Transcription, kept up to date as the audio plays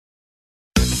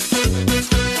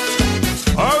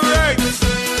Alright.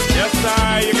 Yes,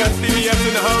 sir. You got Stevie S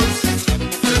in the house.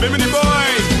 Bimini boy.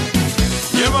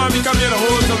 Yeah, man, we come here to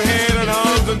hold some head and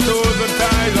arms and toes and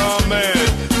ties. Oh, man.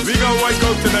 We gonna work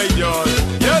out tonight, y'all.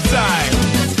 Yes, I.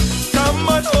 Come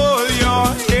and hold your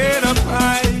head up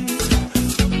high.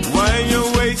 While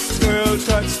your waist, girl,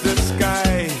 touch the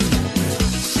sky.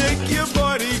 Shake your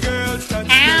body, girl, touch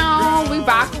Ow, the ground. we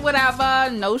back or whatever.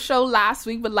 No show last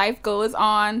week, but life goes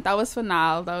on. That was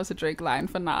Fanal. That was a Drake line,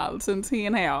 Fanal, since he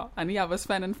in hell. And he have us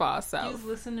spending for ourselves. You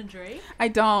listen to Drake? I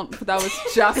don't, but that was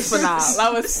just Fanal.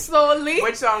 That was solely.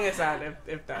 Which song is that,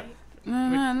 if that?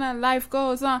 Life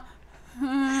goes on.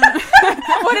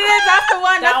 What it is, that's the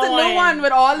one. That's the new one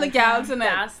with all the gals in it.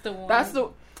 That's the one. That's the.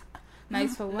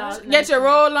 Nice for what? Get your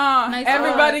roll on. Nice for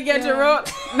Everybody what? get your Yeah. roll.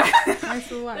 Nice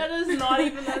for what? That is not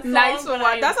even that song. Nice for but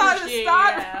what? I That's how it appreciate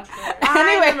started. it.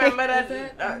 Anyway. I remember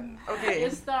that. Okay.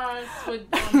 It starts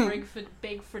with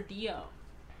Big for Dio.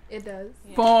 It does.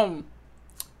 Yeah. Boom.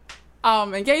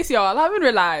 In case y'all haven't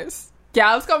realized,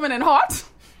 gals coming in hot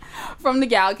from the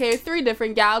Gal Cave. 3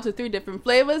 different gals with 3 different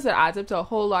flavors that adds up to a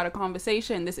whole lot of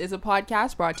conversation. This is a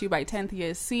podcast brought to you by 10th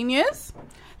year seniors.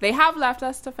 They have left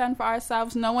us to fend for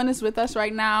ourselves. No one is with us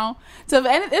right now. So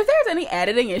if there's any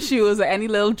editing issues or any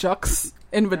little jokes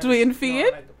in between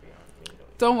feed,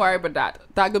 don't worry about that.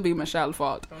 That could be Michelle's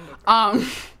fault. I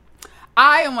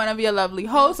am one of your lovely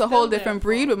hosts, a whole different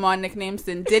breed with more nicknames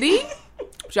than Diddy.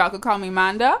 Y'all could call me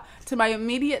Manda. To my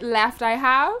immediate left, I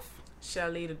have...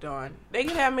 Shelly the Dawn. They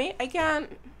can hear me. I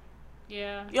can't.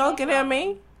 Yeah. Y'all can hear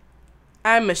me.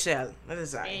 I'm Michelle. That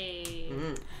is I. Hey.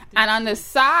 And on the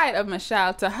side of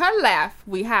Michelle, to her left,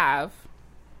 we have...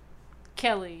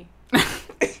 Kelly.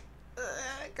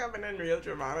 Coming in real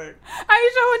dramatic. Are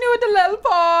you showing you with the little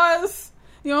pause?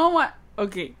 You don't want...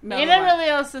 Okay, no. Ain't nothing really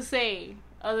else to say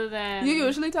other than... You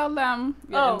usually tell them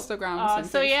your Instagrams and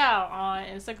so things. yeah, on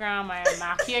Instagram I am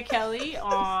Makia Kelly.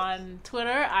 On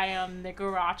Twitter I am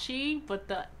Nicarachi, but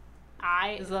the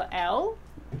I is a L,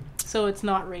 so it's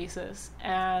not racist.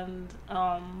 And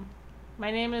my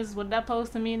name is what that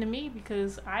supposed to mean to me,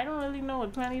 because I don't really know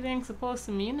what plenty things supposed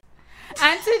to mean.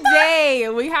 And today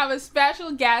we have a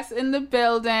special guest in the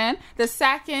building, the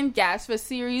second guest for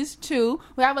series 2.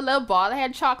 We have a little bald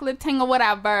head chocolate thing or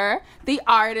whatever. The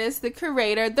artist, the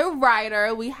curator, the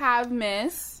writer. We have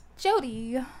Miss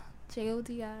Jody.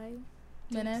 Jodi.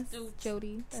 Menace. Stoots.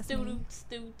 Jody. That's me.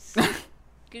 Stoots.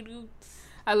 Gadoots.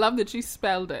 I love that she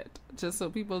spelled it, just so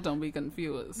people don't be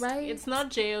confused. Right? It's not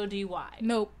Jody.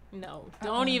 Nope. No,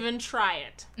 don't even try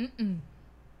it. Mm-mm.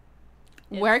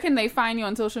 Where can they find you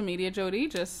on social media, Jody?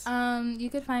 Just You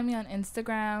could find me on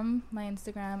Instagram. My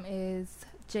Instagram is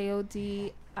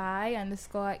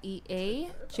JODI_EA.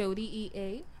 Jody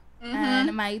EA.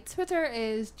 And my Twitter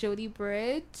is Jody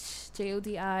Bridge.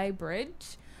 JODI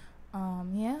Bridge.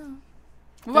 Yeah.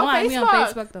 what Don't find me on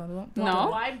Facebook? Facebook though. Don't No? do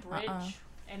it. Why Bridge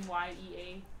and why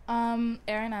EA?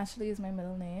 Erin Ashley is my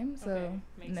middle name, so Okay,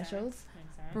 makes initials. sense.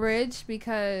 Makes sense. Bridge,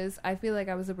 because I feel like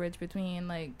I was a bridge between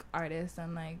like artists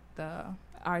and like the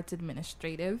arts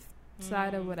administrative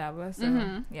side or whatever.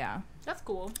 So yeah. That's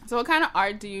cool. So what kind of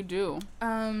art do you do?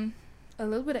 A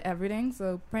little bit of everything.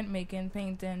 So printmaking,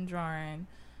 painting, drawing,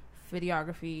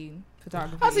 videography,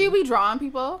 photography. Oh, so you be drawing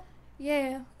people?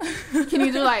 Yeah. Can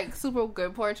you do like super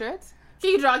good portraits? Can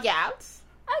you draw gals?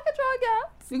 I could draw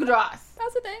gaps. You can draw us.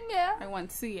 That's the thing, yeah. I want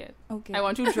to see it. Okay. I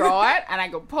want you to draw it and I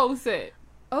can post it.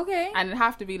 Okay. And it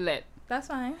have to be lit. That's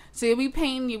fine. So you be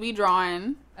painting, you be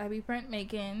drawing. I be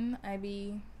printmaking. I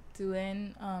be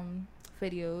doing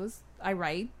videos. I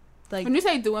write. Like When you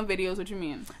say doing videos, what you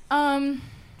mean?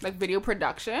 Like video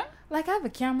production? like I have a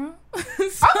camera. And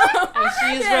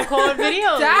she's record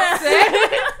videos. That's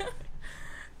it.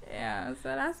 Yeah, so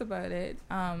that's about it.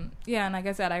 Yeah, and like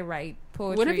I said, I write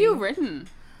poetry. What have you written?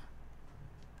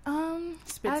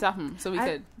 Spit I- something so we I-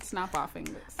 could snap our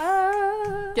fingers.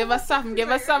 Give Give us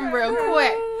something real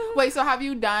quick. Wait, so have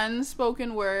you done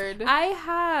spoken word? I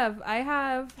have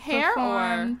Hair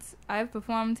performed, I've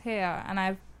performed hair, and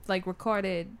I've like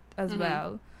recorded as Mm-hmm.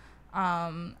 well.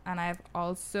 And I've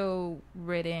also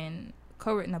co-written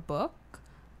a book.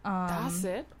 That's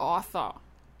it. Author.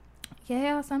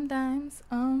 Yeah, sometimes.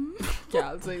 Yeah,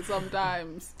 I'll say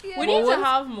sometimes. Yeah. We need to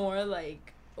have more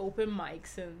like open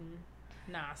mics in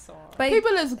Nassau. But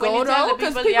People is When go you tell though, the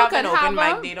because people they people have can an open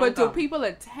have mic, they them, don't but do come. people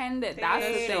attend it? That's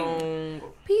the thing.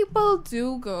 people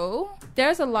do go.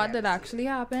 There's a lot that actually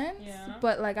happens. Yeah.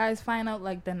 But like I just find out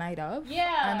like the night of.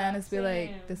 Yeah. And then it's be same.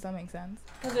 like, does that make sense?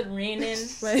 Cause it raining.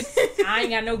 Right. I ain't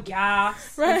got no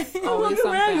gas. Right. Always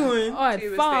something. Oh, She it's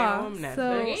was far. staying home now.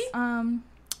 So, Okay.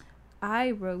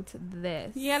 I wrote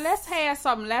this. Yeah, let's hear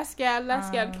something. Let's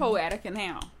get poetic in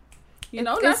here. You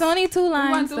know, It's only 2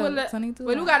 lines. do So a it's only 2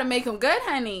 but you lines. gotta make them good,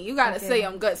 honey. You gotta Okay. say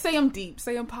them good. Say them deep.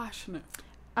 Say them passionate.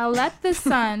 I'll let the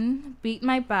sun beat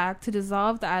my back to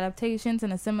dissolve the adaptations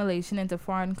and assimilation into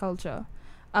foreign culture.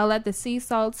 I'll let the sea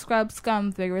salt scrub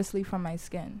scum vigorously from my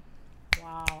skin.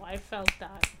 Wow, I felt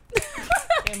that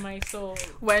in my soul.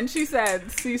 When she said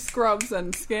sea scrubs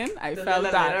and skin, I felt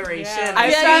that. alliteration. Yeah. I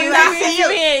Yeah, see you you. I see you.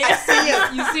 I see you.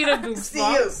 You see the goop See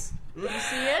you. spots? You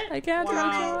see it? I can't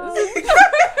Wow.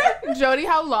 Jody,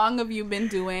 how long have you been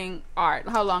doing art?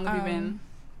 How long have you been?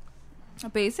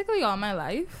 Basically all my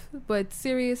life, but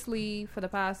seriously for the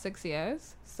past 6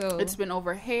 years. So It's been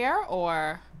over hair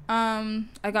or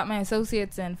I got my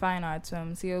associates in fine arts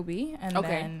from COB, and Okay.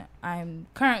 then I'm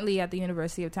currently at the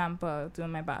University of Tampa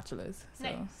doing my bachelor's. So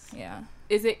Nice. yeah,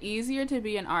 is it easier to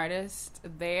be an artist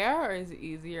there or is it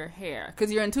easier here?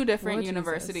 Because you're in two different Oh, Jesus.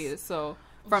 universities. So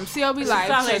from COB Sounds Live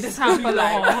like to this Tampa is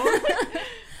Live.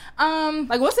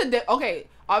 Like, what's the okay?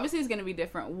 Obviously, it's gonna be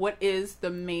different. What is the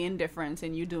main difference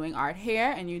in you doing art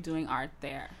here and you doing art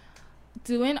there?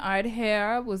 doing art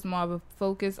here was more of a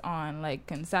focus on like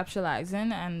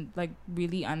conceptualizing and like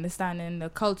really understanding the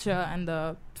culture and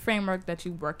the framework that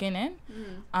you're working in.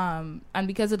 And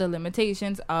because of the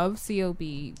limitations of COB,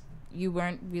 you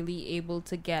weren't really able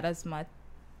to get as much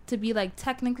to be like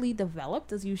technically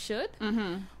developed as you should.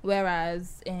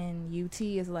 Whereas in UT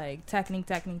is like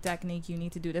technique, you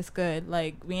need to do this good.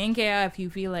 Like we ain't care if you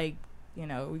feel like, you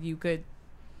know, you could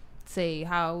say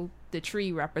how the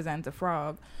tree represents a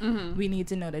frog. We need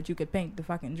to know that you could paint the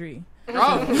fucking tree.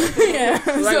 Oh, Yeah.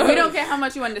 like, we don't care how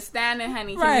much you understand it,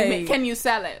 honey. Can, Right. can you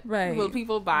sell it? Right. Will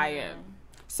people buy it?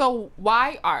 So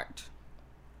why art?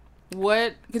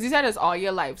 What? Because you said it's all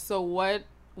your life. So what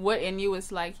in you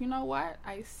is like, you know what?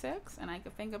 I 6 and I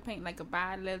could finger paint like a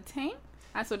bad little thing.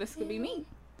 And so this could be me.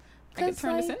 I could 'Cause,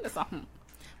 turn this like, into something.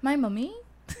 My mommy.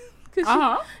 'Cause she-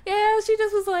 Yeah. she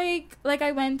just was like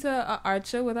I went to an art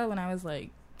show with her when I was like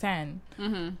 10.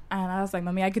 And I was like,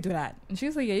 Mommy, I could do that. And she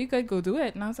was like, yeah, you could go do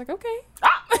it. And I was like, okay.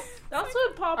 That's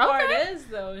what pop art is,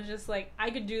 though. It's just like, I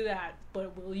could do that,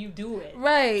 but will you do it?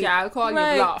 Right. Yeah, I'll call you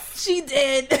bluff. She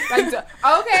did. Like,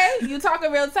 okay, you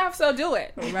talking real tough, so do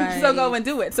it. Right. So go and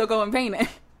do it. So go and paint it.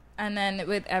 And then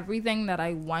with everything that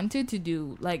I wanted to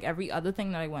do, like every other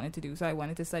thing that I wanted to do, so I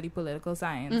wanted to study political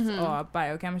science or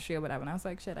biochemistry or whatever. And I was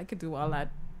like, shit, I could do all that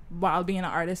while being an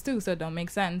artist too. So it don't make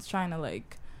sense trying to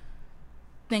like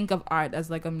think of art as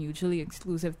like a mutually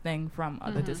exclusive thing from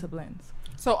other disciplines.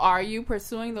 So are you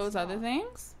pursuing those other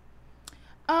things?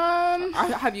 Um,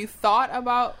 Have you thought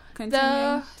about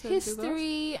continuing the to do those?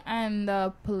 history and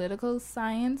the political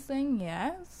science thing,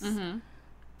 yes.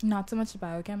 Not so much the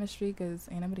biochemistry because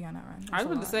ain't nobody on that run. I was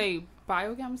going to say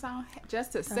biochem sound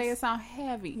just to say it sound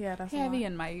heavy. Yeah, that's a heavy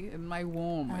lot. in my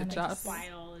womb. And It it's just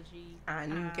Biology. I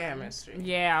knew chemistry.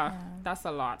 yeah, Yeah. that's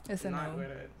a lot. It's a Not no.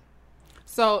 with it.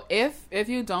 So if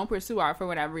you don't pursue art for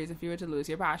whatever reason, if you were to lose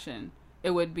your passion, it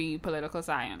would be political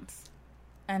science.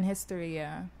 And history,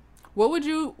 yeah. What would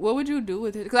you do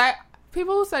with it? Because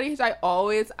people who study history, I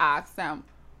always ask them,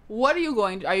 what are you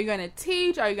going to? Are you going to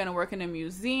teach? Are you going to work in a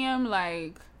museum?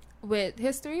 Like With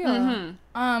history, or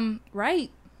right?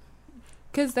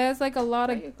 Because there's like a lot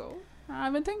there of you go. I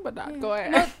haven't think about that. yeah. Go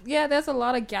ahead. No, yeah, there's a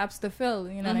lot of gaps to fill.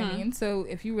 You know what I mean? So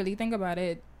if you really think about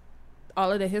it,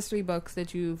 all of the history books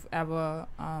that you've ever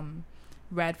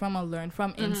read from or learned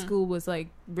from in school was like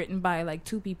written by like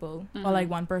 2 people or like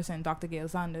 1 person, Dr. Gail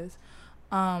Saunders.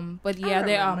 But yeah,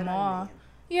 there are more.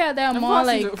 Yeah, there are Of more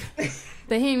course you like do.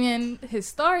 Bahamian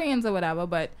historians or whatever.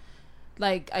 But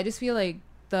like, I just feel like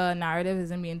the narrative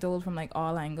isn't being told from like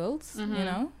all angles. You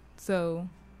know, so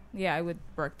yeah, I would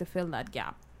work to fill that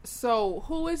gap. So,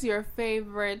 who is your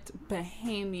favorite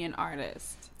Bahamian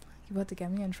artist? You about to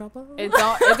get me in trouble? It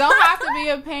don't have to be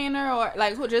a painter or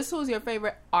like who's your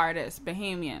favorite artist,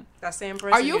 Bahamian? That same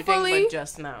person Are you think, fully- but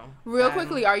just now. Real I'm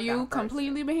quickly, are that you person.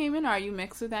 completely Bahamian or are you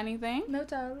mixed with anything? No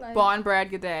child. Born,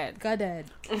 bred, get dead. Got dead.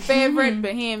 Favorite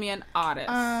Bahamian artist?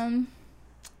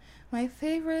 My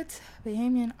favorite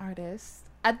Bahamian artist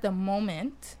at the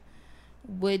moment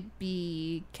would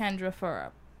be Kendra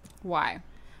Furup, Why?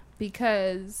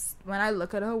 because when I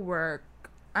look at her work,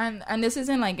 and this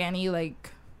isn't like any like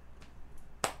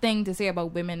thing to say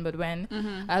about women, but when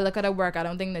I look at her work, I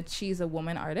don't think that she's a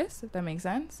woman artist, if that makes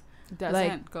sense. Doesn't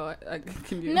Like- go.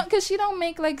 Can you? No, because she don't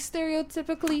make like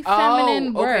stereotypically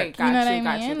feminine work. Okay, got you know what you, I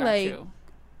got mean? you, got like you.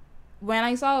 when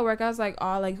I saw her work, I was like,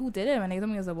 oh, like who did it? When they told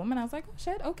me it was a woman, I was like, oh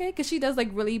shit, okay, because she does like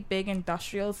really big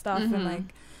industrial stuff and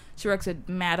like she works with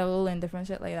metal and different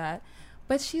shit like that.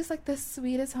 But she's like the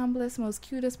sweetest, humblest, most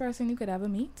cutest person you could ever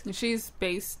meet. She's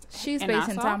based. She's in based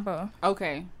in Nassau? Tampa.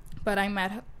 Okay. But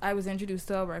I was introduced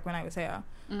to her work when I was here.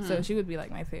 So she would be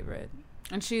like my favorite.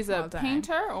 And she's a all time.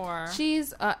 painter or?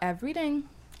 She's everything.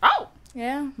 Oh!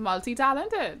 Yeah.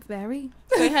 Multi-talented. Very.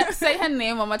 Say her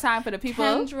name one more time for the people.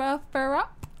 Kendra Frup.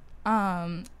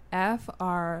 Frup.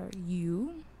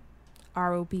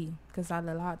 Because that's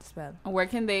a lot hard to spell. Where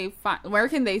can they find? Where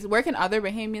can other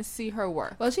Bahamians see her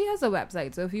work? Well, she has a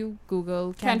website. So if you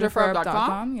Google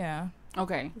KendraFrup.com? yeah.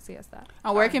 Okay. You'll see us that.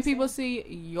 And where can people see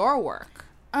your work?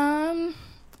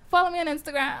 Follow me on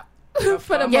Instagram.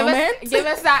 For the Give moment.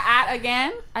 us that at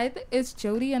again. I think it's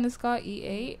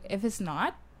Jody_EA. If it's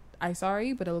not, I'm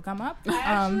sorry, but it'll come up. I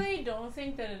actually don't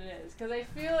think that it is, because I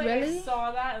feel like Really? I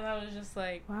saw that and I was just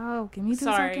like, Wow, give me 2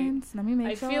 Sorry. seconds. Let me make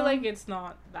I sure. feel like it's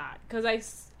not that, because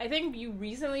I think you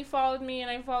recently followed me and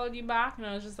I followed you back, and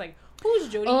I was just like, who's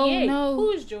Jody? Oh, Ye? no.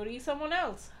 Who's Jody? Someone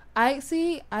else. I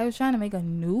was trying to make a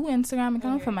new Instagram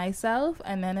account Okay. for myself,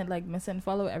 and then it like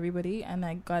misunfollowed everybody, and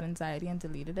I got anxiety and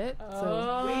deleted it.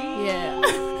 So yeah.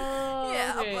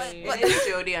 Okay. But it's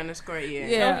Jody_EA.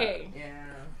 Yeah. Okay. Yeah.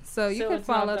 So you So can it's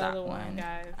not follow the that other one.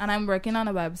 guys. And I'm working on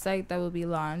a website that will be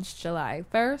launched July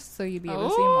 1st, so you'll be able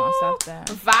to see more stuff there.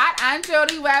 VAT and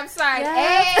Jody website.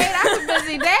 Yes. Hey, that's a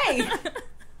busy day.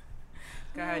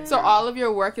 Go ahead. So all of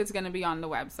your work is going to be on the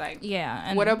website. Yeah.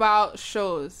 And What about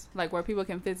shows, like where people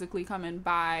can physically come and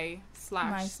buy /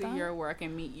 My see stuff? your work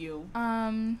and meet you?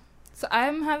 So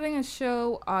I'm having a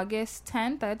show August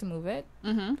 10th. I had to move it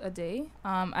Mm-hmm. a day.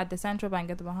 At the Central Bank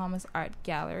of the Bahamas Art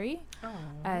Gallery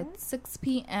at 6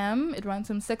 p.m. It runs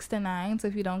from 6 to 9. So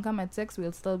if you don't come at 6,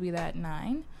 we'll still be there at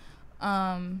 9.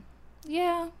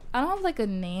 Yeah, I don't have like a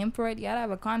name for it yet. I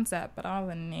have a concept, but I don't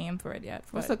have a name for it yet.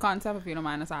 What's the concept, if you don't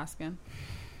mind us asking?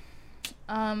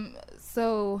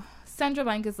 So Central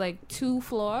Bank is like 2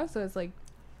 floors, so it's like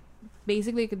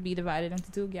basically it could be divided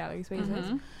into 2 gallery spaces.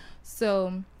 Mm-hmm.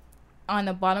 So on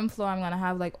the bottom floor, I'm gonna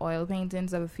have like oil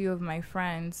paintings of a few of my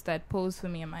friends that pose for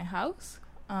me in my house.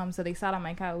 So they sat on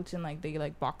my couch in like they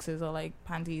like boxes or like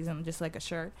panties and just like a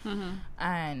shirt, Mm-hmm.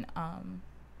 and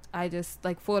I just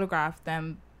like photographed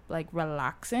them like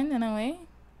relaxing in a way.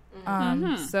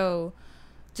 Mhm. So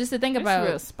just to think It's about,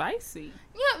 real spicy.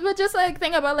 yeah, but just like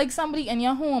think about like somebody in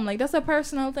your home, like that's a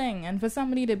personal thing, and for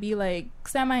somebody to be like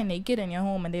semi-naked in your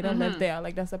home and they don't live there,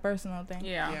 like that's a personal thing.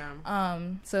 Yeah. Yeah.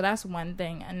 So that's one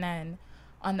thing. And then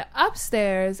on the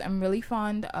upstairs, I'm really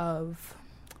fond of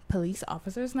police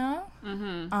officers now.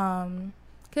 Mm-hmm.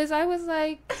 Because I was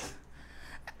like,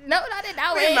 no, not in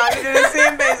that We way. nodded in the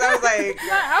same face. I was like,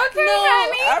 Okay, No,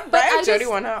 honey. I'm but right. I Jody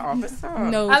just- want her officer.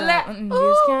 No, I don't. let-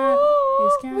 You can't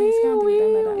do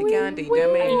them like that. You can't date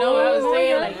them. You know what I was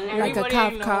saying? Like Like a everybody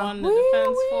cop you know car. on the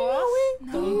defense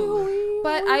force. Don't do it.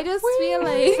 But I just feel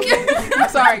like I'm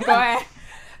sorry, go ahead.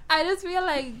 I just feel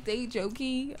like they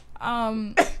jokey.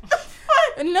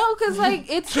 No, because like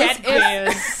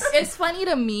it's funny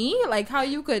to me, like how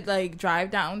you could like drive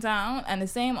downtown and the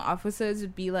same officers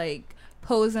would be like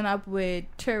posing up with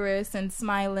tourists and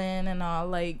smiling and all,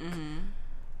 like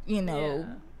you know,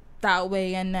 Yeah. that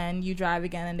way, and then you drive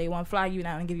again and they want to fly you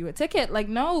down and give you a ticket. Like,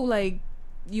 no, like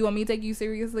you want me to take you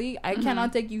seriously? I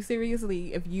cannot take you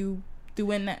seriously if you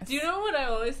doing this. Do you know what I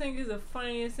always think is the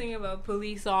funniest thing about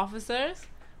police officers?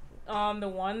 The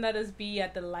one that is be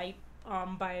at the light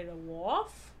by the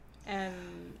wharf, and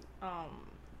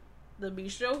the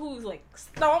bistro who's like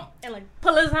stomp and like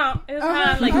pull his hand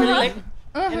like really like,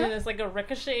 and then it's like a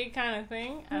ricochet kind of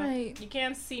thing. Right. You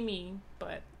can't see me,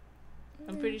 but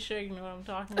I'm pretty sure you know what I'm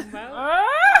talking about.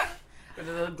 With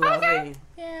a little glove.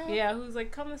 Yeah, who's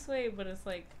like come this way, but it's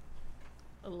like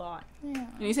a lot. Yeah.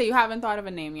 And you say you haven't thought of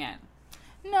a name yet.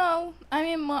 No, I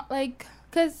mean, more like,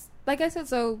 because, like I said,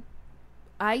 so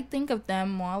I think of them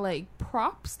more like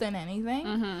props than anything.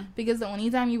 Mm-hmm. Because the only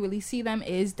time you really see them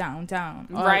is downtown.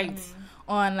 Or, Right.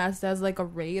 Or unless there's like a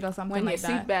raid or something When like your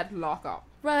that. seatbelt lock up.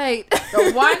 Right.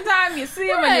 The one time you see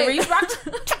him and Right. you reach back,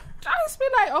 I just be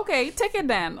like, okay, ticket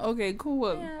then. Okay,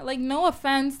 cool. Yeah, like, no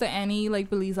offense to any like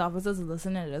police officers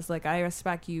listening to this. Like, I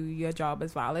respect you. Your job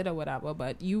is valid or whatever.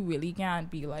 But you really can't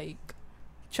be like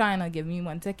trying to give me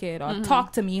one ticket or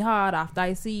talk to me hard after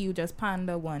I see you just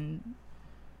panda one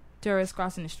tourist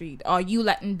crossing the street, or you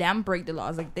letting them break the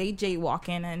laws, like they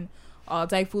jaywalking and all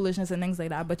type foolishness and things like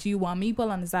that, but you want me pull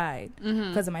on the side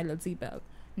because of my little seatbelt.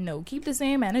 No, keep the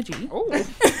same energy. Oh,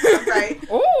 Right.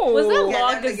 oh. Was that Get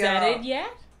law that together. gazetted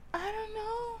yet? I don't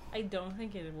know. I don't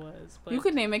think it was. But You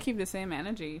could name it "Keep the Same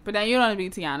Energy," but then you don't want to be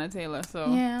Tiana Taylor.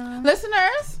 So, Yeah.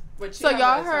 listeners, But she so have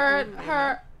y'all a heard certain name.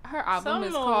 her album some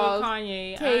is know called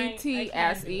Kanye. I can't do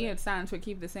KTSE. it. It stands for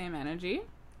 "Keep the Same Energy."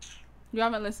 You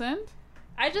haven't listened?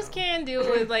 I just can't deal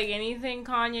with like anything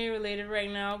Kanye related right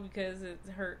now because it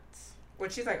hurts.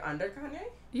 But she's like under Kanye?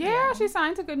 Yeah, she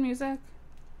signed to Good Music.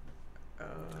 Oh.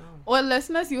 Well,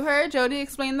 listeners, you heard Jody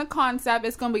explain the concept.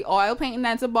 It's going to be oil painting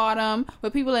at the bottom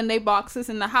with people in their boxes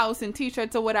in the house in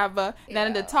t-shirts or whatever. Yeah. Then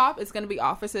at the top, it's going to be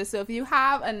officers. So if you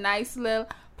have a nice little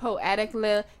poetic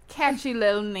little catchy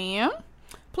little name,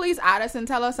 please add us and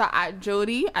tell us at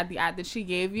Jody at the ad that she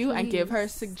gave you, and give her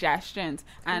suggestions.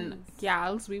 And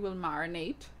gals, we will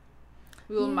marinate.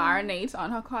 We will marinate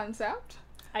on her concept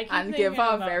and give her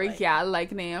a very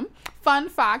gal-like name. Fun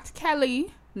fact,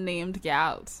 Kelly named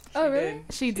gals. Oh, really?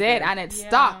 She did, and it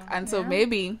stuck. And so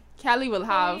maybe Kelly will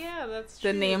have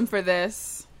the name for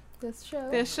this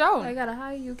show. I gotta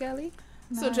hire you, Kelly.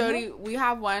 So Jody, we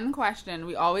have one question.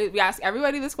 We ask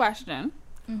everybody this question.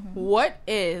 What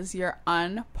is your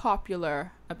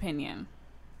unpopular opinion?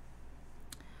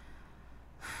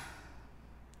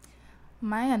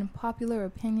 My unpopular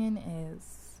opinion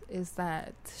is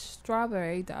that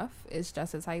strawberry duff is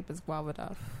just as hype as guava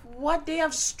duff. What? They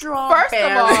have strawberry First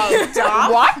of all,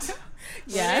 duff? What?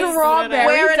 Yes. Strawberry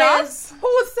Where duff? it is? Who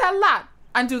would sell that?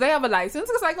 And do they have a license?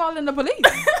 Because I called in the police.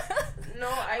 No,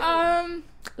 I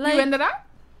You into that?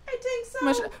 I think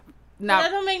so. Now,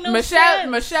 that don't make no sense.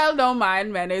 Michelle don't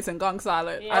mind mayonnaise and gong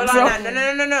salad. Yeah. No.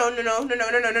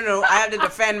 I have to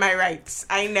defend my rights.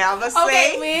 I never say.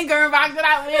 Okay, we ain't going back to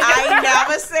that. I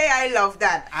never say I love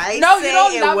that. I No, say you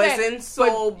don't it love wasn't it,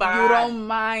 so but bad. You don't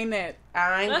mind it.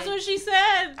 That's what she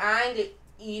said. I ain't gonna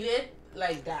eat it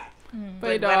like that.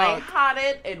 But But when I had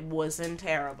it, it wasn't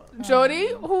terrible. Jody,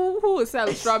 who would sell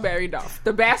strawberry duff?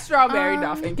 The best strawberry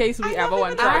duff, in case we ever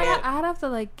want to try it. I'd have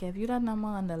to give you that number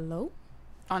on the low.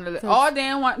 On the they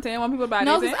didn't want people to buy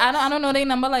No, these. because I don't know their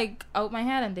number out my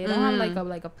head, and they don't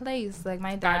have a place. Like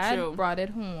my Got you. dad brought it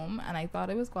home, and I thought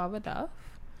it was guava duff.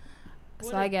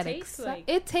 What So I it get taste excited.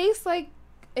 like?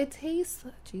 It tastes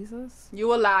Jesus. You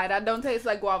will lie. That don't taste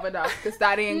like guava duff because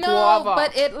that ain't No, guava.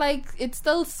 but it's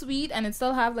still sweet, and it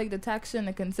still have the texture and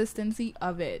the consistency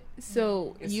of it.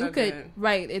 So It's you so could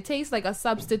good. it tastes like a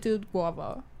substitute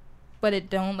guava, but it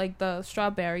don't the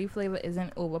strawberry flavor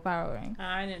isn't overpowering.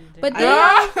 I didn't. But they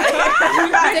Ah!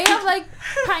 have, they have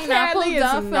pineapple Kelly is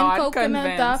duff and not coconut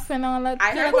convinced. duff and all that.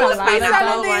 I They heard have it was a lot of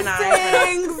pineapple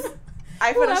that. one.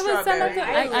 I put a Whoever sell it strawberry.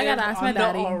 to- I gotta ask my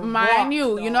daddy. Mind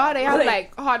you know how they have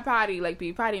hot patty,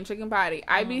 beef patty and chicken patty.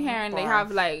 I be hearing they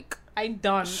have I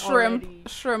done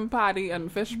shrimp patty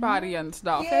and fish patty and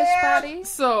stuff. Fish patty.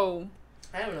 So,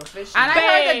 I don't know, fish. and I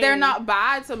heard that they're not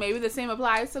bad. So maybe the same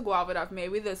applies to guava duff.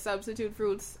 Maybe the substitute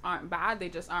fruits aren't bad. They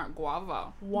just aren't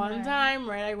guava. One time,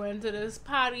 right, I went to this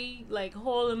party,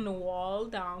 hole in the wall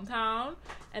downtown,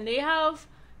 and they have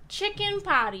chicken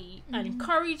patty and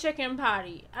curry chicken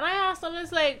patty. And I asked them,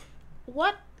 it's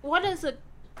what is a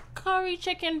curry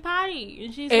chicken patty?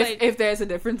 And she's If there's a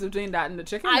difference between that and the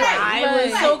chicken patty. I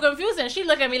was so confused, and she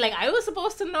looked at me like I was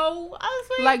supposed to know. I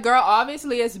was Like, girl,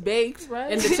 obviously it's baked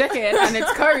in the chicken and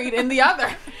it's curried in the other.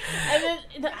 and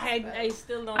then I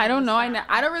still don't. I don't know. understand.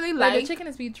 I don't really Like like the chicken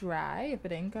is be dry if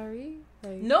it ain't curry.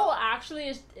 No, actually,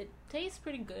 it tastes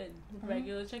pretty good,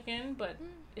 regular chicken, but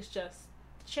it's just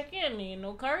chicken,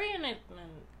 curry in it.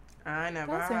 I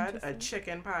never That's had a interesting.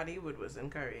 chicken patty which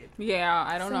wasn't curried. Yeah,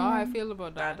 I don't know how I feel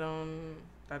about That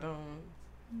that. don't.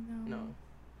 No.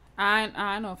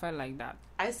 I know if I like that.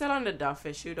 I still on the duff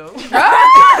issue though.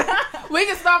 We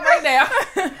can stop right there.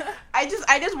 I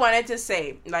just wanted to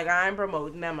say, I'm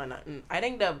promoting them or nothing. I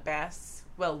think the best,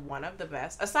 one of the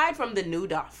best, aside from the new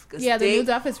duff. Yeah, the new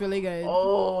duff is really good.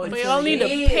 Oh, But you all need to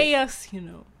pay us,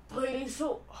 Please,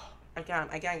 I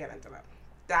can't get into that.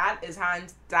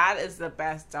 That is the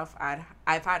best duff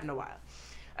I've had in a while.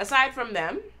 Aside from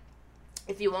them,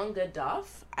 if you want good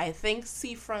duff, I think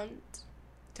Seafront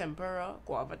tempura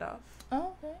guava duff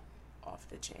Oh, okay. off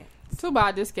the chain. Too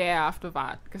bad this guy after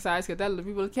that, because I could tell the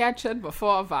people catch it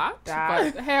before that.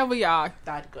 That- But here we are.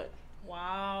 That good.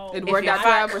 Wow. It worked you're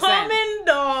out 12%. Coming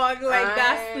dog,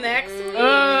 that's next week.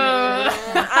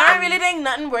 I really think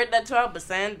nothing worth that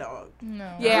 12%, dog.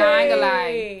 No. Yeah, I ain't gonna lie.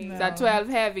 Hey. That 12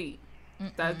 heavy.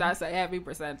 That's a heavy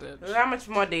percentage. How much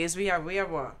more days we have? We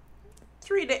have what?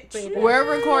 3 days. We're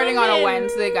recording on a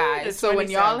Wednesday, guys. It's So when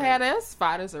y'all 27. hear this,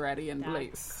 Fat is already in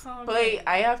place. But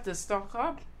I have to stock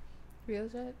up. Real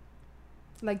shit.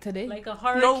 Like today. Like a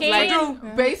hurricane.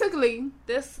 Like, basically.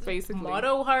 This Basically.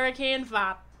 motto hurricane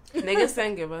fat. Niggas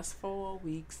can give us 4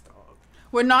 weeks, dog.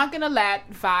 We're not gonna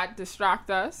let Fat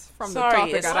distract us from Sorry, the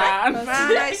topic it's at like, hand.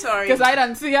 man, I'm sorry. Because I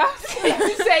don't see us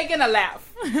taking a laugh.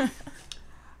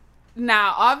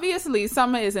 Now, obviously,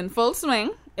 summer is in full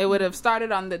swing. It would have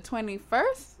started on the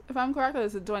 21st, if I'm correct, or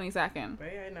is it 22nd?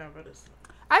 Wait, I never this.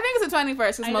 I think it's the 21st,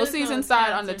 because I most just know seasons it's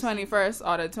start on the Cancer 21st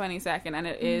or the 22nd, and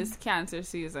it is Cancer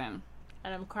season.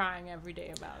 and I'm crying every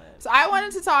day about it. So I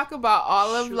wanted to talk about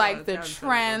all of Shoot, like the that's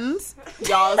trends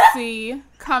y'all see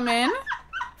coming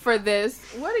for this.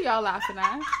 What are y'all laughing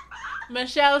at?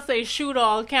 Michelle say shoot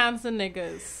all cancer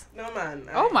niggas. No, man.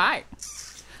 Oh my.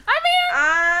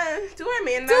 I mean, Do I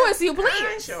mean do that? as you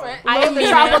please. Sure. I Load the mean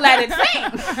trouble, it. let it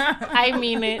sing. I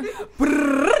mean it.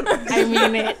 I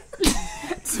mean it.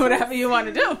 It's whatever you want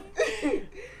to do.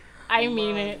 I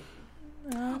mean it.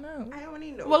 I don't know. I don't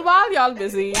even know. Well, while y'all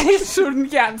busy shooting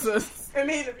cancers, I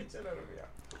mean, if you chill out of here.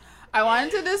 I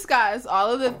wanted to discuss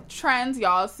all of the trends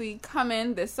y'all see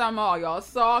coming this summer, or y'all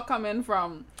saw coming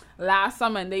from last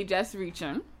summer, and they just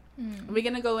reaching. We're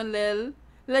gonna go in little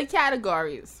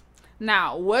categories.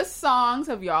 Now, what songs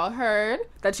have y'all heard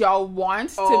that y'all want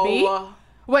to be?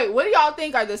 Wait, what do y'all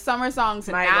think are the summer songs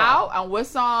My now, God. and what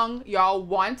song y'all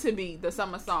want to be the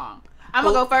summer song? I'm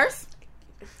gonna go first.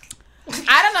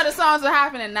 I don't know the songs that are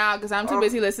happening now because I'm too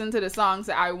busy listening to the songs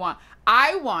that I want.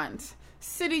 I want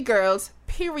City Girls,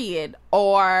 period,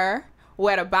 or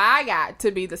Where the Bag At to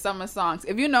be the summer songs.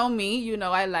 If you know me, you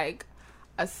know I like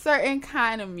a certain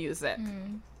kind of music.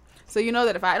 So you know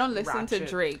that if I don't listen to Ratchet.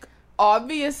 Drake,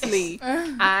 obviously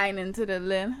I ain't into the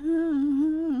little.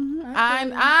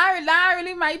 I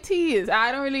really my tease.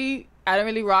 I don't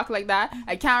really rock like that.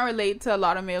 I can't relate to a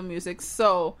lot of male music,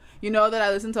 so you know that I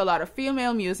listen to a lot of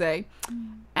female music,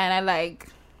 and I like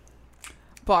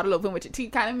bottle open with your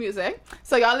teeth kind of music.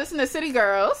 So y'all listen to City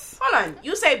Girls. Hold on.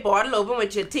 You say bottle open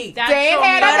with your teeth. That They ain't show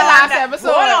had me- that the last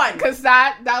episode. Hold on. Because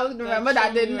that was, remember that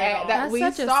showed didn't me air, all. that That's we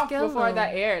such a stopped skill, before though.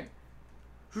 that aired.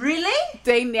 Really?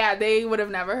 They would have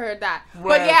never heard that. But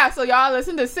Well- yeah, so y'all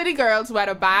listen to City Girls, Where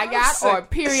the Bag At, sick. or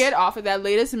Period, off of that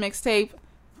latest mixtape,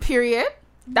 Period.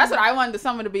 That's what I wanted the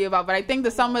summer to be about, but I think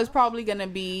the summer is probably gonna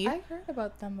be. I heard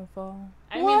about them before.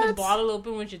 I mean, the What? bottle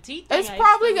open with your teeth. It's thing, I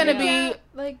probably still- gonna be. Yeah,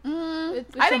 like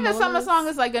it's I think the a summer modalist. song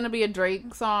is like gonna be a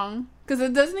Drake song because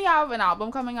doesn't he have an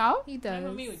album coming out? He I does.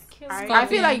 know me would kill I- me. I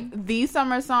feel like the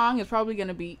summer song is probably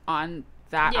gonna be on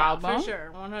that yeah, album. for sure,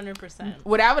 100%.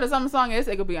 Whatever the summer song is,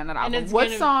 it could be on that And album. it's What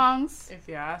gonna- songs If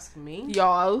you ask me,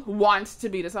 y'all want to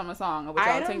be the summer song, or what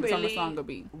I y'all think the don't summer really song could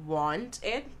be? want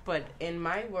it, but in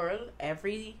my world,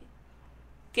 every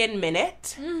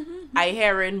minute, I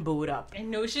hear in boot up. I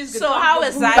know she's So gonna how talk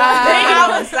is about that?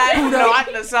 How is that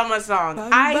not the summer song?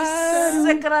 I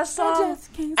sick of that song.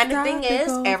 And the thing is,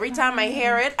 every time I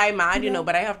hear it, I'm mad,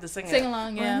 but I have to sing Sing it.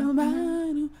 along,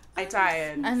 yeah. I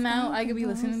tired. And now I could be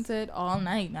listening to it all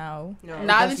night now. No.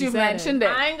 Now Because that you you've said mentioned it.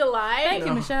 it. I ain't gonna lie. Thank you,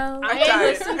 No. Michelle. I ain't tried.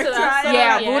 listened to that song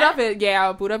Yeah,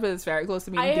 yet. Boot Up is very close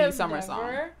to being I the have summer never,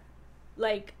 song.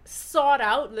 like, sought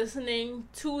out listening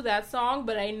to that song,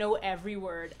 but I know every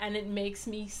word, and it makes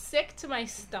me sick to my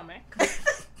stomach. And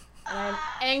I'm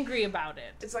angry about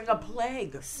it. It's like a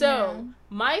plague. So,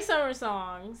 my summer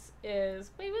songs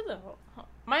is... Wait, what the hell?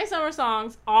 My summer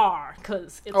songs are,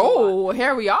 because it's a lot. Oh,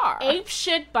 here we are. Ape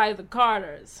Shit by the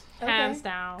Carters. Okay. Hands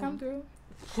down. Come through.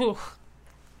 Whew.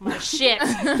 My shit.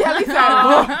 Kelly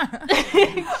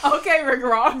said, okay, Rick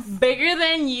Ross. Bigger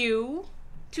Than You.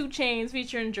 2 Chainz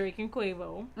featuring Drake and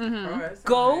Quavo. Mm-hmm. Oh, that's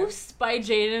Ghost by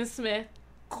Jaden Smith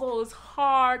goes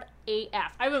hard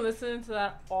AF. I've been listening to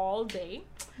that all day.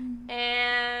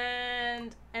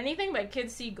 And anything by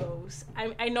Kids See Ghost.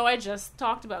 I know I just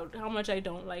talked about how much I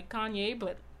don't like Kanye,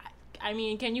 but I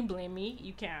mean, can you blame me?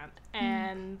 You can't.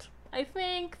 And I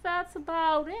think that's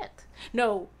about it.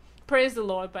 No, Praise the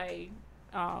Lord by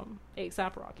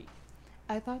A$AP Rocky.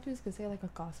 I thought you was gonna say like a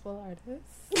gospel artist.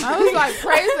 I was like,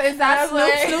 praise, is that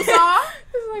Snoop's new song?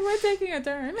 It's like we're taking a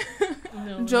turn.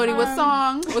 No, Jody, what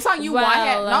song you want?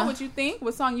 well, Not what you think.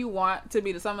 What song you want to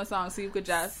be the summer song so you could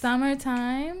just...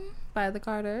 Summertime by the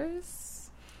Carters.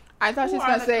 I thought she was Who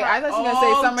are gonna the say. Car- I thought she was gonna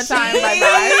say Oh, "Summertime" by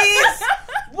jeez.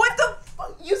 Vibes. What the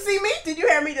fuck? You see me? Did you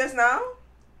hear me just now?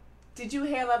 Did you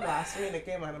hear that last thing that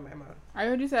came out of my mouth? I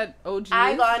heard you said "OG."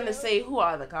 I gone to say, who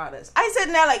are the Carters? I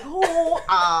said now, like, who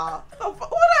are? Who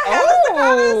the hell is the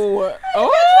Carters?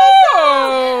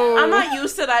 Oh, I'm not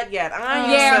used to that yet. I'm not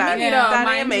used Yeah, to that. me neither, That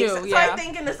mind didn't make you, sense. yeah. So I'm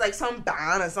thinking it's like some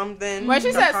band or something. When she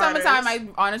The said Carters. "Summertime," I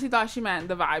honestly thought she meant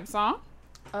the Vibe song.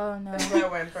 Oh no. That's where I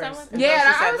went first. Someone- And Yeah, then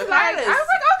and she I said was the like, Carters.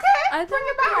 okay, I bring thought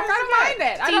it back. I don't mind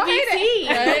it. I don't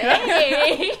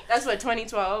hate it. TBT. That's what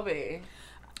 2012 is.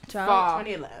 Far.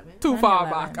 2011. Too far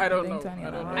 2011. back. I don't think know.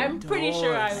 2011. I'm pretty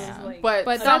sure I was Yeah. like, But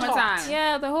But "Summertime."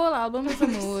 Yeah, the whole album is a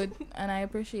mood, and I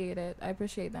appreciate it. I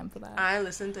appreciate them for that. I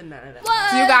listened to none of them.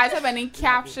 Do you guys have any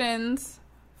captions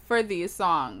for these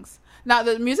songs? Now,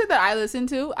 the music that I listen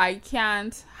to, I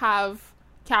can't have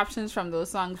captions from those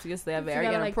songs because they are very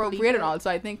gotta, like, inappropriate, bleep and it. also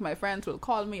I think my friends will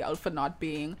call me out for not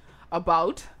being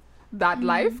about that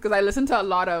life because I listen to a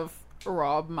lot of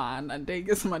Rob Man and Take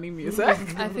His Money music.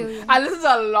 I feel you. I listen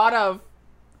to a lot of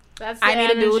That's the I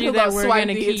need a dude energy who that goes we're swipe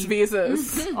gonna these keep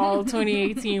visas. all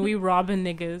 2018. We robbing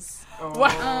niggas.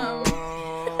 What?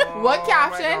 What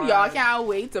caption my y'all God. can't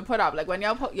wait to put up? Like when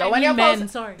y'all I when mean y'all men,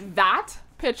 post sorry. that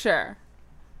picture,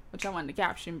 which I want the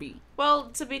caption be. Well,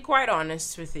 to be quite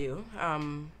honest with you,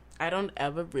 I don't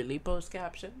ever really post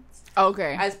captions.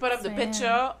 Okay, I just put up the Same.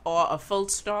 picture or a full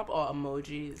stop or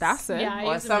emojis. that's it. Yeah, I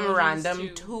or use some emojis random too.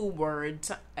 2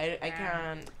 words. I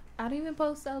can't. I don't even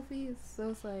post selfies,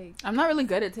 so it's like. I'm not really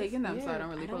good at taking them, so I weird. don't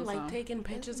really I don't post like them. taking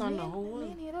pictures on the whole.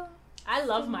 Me neither. I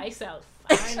love myself.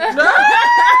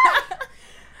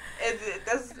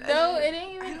 That's, No, it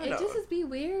ain't even. I It don't just know. is be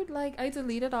weird. Like I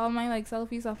deleted all my like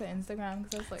selfies off of Instagram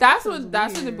because I was like, That's this is what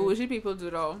the weird. bougie people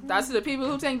do though. That's the people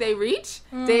who think they reach.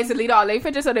 They delete all their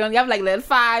pictures, so they only have like little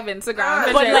 5 Instagram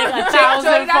pictures. But like 1,000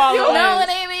 That's you. followers. No, it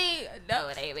ain't me. No,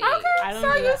 it ain't me. Okay, I don't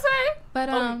so do you that. say.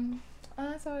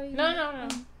 But sorry. No.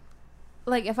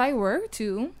 Like if I were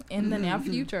to in the near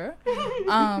future,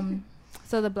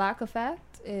 so the Black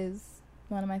Effect is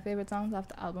one of my favorite songs off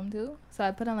the album too. So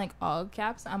I put in like all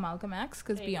caps. I'm Malcolm X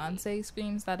because Hey. Beyonce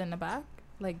screams that in the back,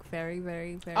 like very,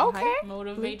 very, very Okay. high.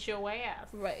 Motivate your way out.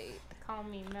 Right. Call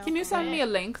me Mel. Can you send me a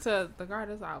link to the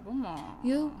Garda's album? Or...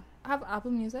 You have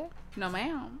Apple Music? No,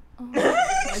 ma'am. Oh.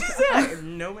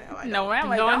 no, ma'am. I No,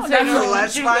 ma'am. I No don't. one said no.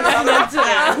 Let's find out.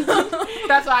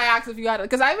 That's why I asked if you had it.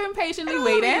 Because I've been patiently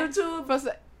waiting YouTube.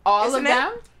 for all Isn't of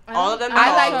them. All of them. I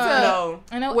No. like to- No.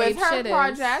 I know With Ape her Shit is.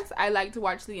 projects, I like to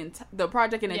watch the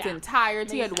project in its Yeah.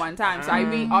 entirety Makes at one time. So I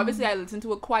be obviously I listen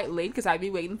to it quite late because I be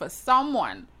waiting for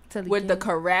someone To leak with the it.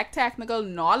 correct technical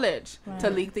knowledge to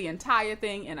Right. leak the entire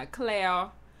thing in a clear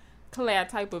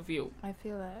type of view. I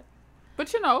feel that.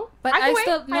 But you know, But can I wait.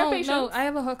 still have no. patience. I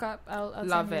have a hookup. I'll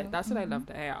Love send it. you. That's what I Mhm. love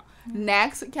to hear.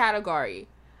 Next category.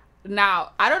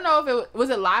 Now, I don't know if it was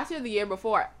it last year or the year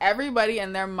before. Everybody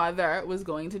and their mother was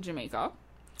going to Jamaica.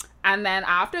 And then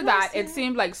after that, it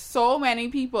seemed like so many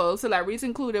people, celebrities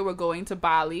included, were going to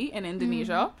Bali in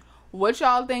Indonesia. What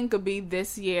y'all think could be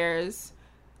this year's,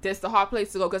 the hot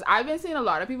place to go? Because I've been seeing a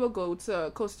lot of people go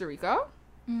to Costa Rica.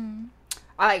 Mm.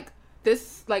 Like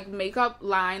this makeup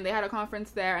line, they had a conference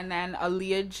there, and then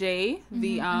Aaliyah J,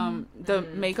 the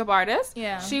makeup artist,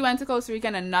 Yeah. she went to Costa Rica,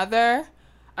 and another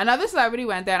celebrity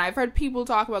went there, and I've heard people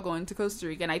talk about going to Costa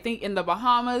Rica. And I think in the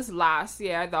Bahamas last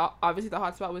year, obviously the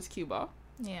hotspot was Cuba,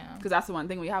 Yeah. because that's the one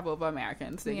thing we have over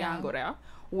Americans. They Yeah. can't go there.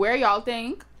 Where y'all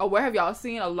think, or where have y'all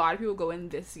seen a lot of people go in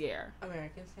this year?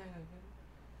 Americans can't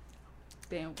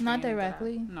Not into that.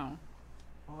 directly. No,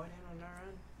 Oh, they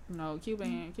don't know. no, Cuba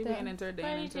ain't entered. They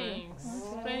ain't Plenty entered. things.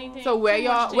 Plenty things. So where Too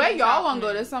much y'all things want to go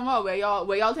happening. this summer? Where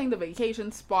y'all think the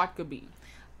vacation spot could be?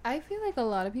 I feel like a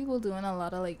lot of people doing a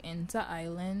lot of like inter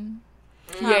island.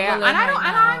 Yeah, and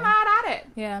I'm mad at it.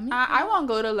 Yeah, me I want to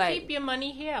go to like Keep your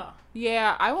money here.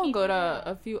 yeah, I want to go to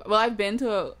a few. Well, I've been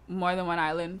to more than one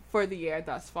island for the year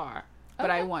thus far, but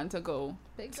I Okay. want to go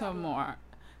Big to more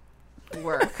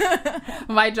work.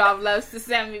 My job loves to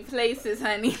send me places,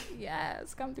 honey.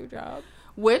 Yes, come through job.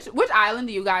 Which island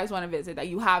do you guys want to visit that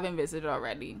you haven't visited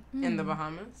already? In the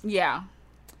Bahamas. Yeah,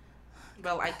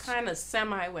 Well, I kind of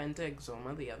semi went to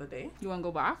Exuma the other day. you want to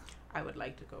go back? I would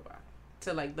like to go back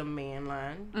to like the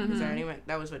mainland because I already went.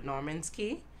 That was with Norman's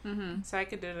Key, so I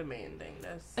could do the main thing.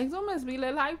 That's Exumas be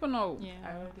little hype, no? Yeah.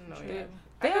 I wouldn't know True. yet.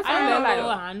 They I have guess I fun don't there, know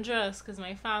like- Andros because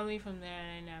my family from there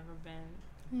and I never been.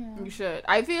 Yeah. You should.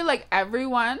 I feel like every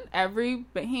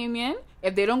Bahamian,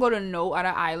 if they don't go to no other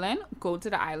island, go to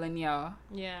the island your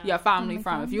Yeah. family my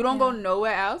from. If family, you don't go yeah.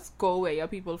 nowhere else, go where your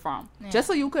people from. Yeah. Just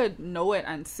so you could know it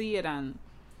and see it and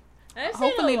I've seen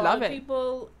hopefully a lot love of it.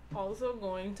 people also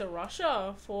going to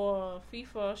Russia for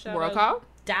FIFA. Shout World out Cup.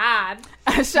 Dad.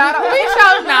 Shout out, we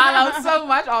shout Nile out so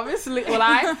much. Obviously, well,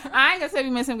 I ain't gonna say we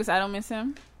miss him because I don't miss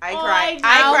him. I Oh, cry.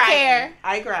 I don't cry. care.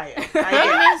 I cry.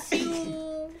 I miss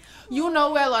you. You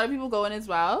know where a lot of people going as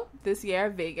well this year?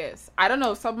 Vegas. I don't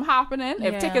know if something happening.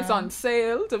 If Yeah. tickets on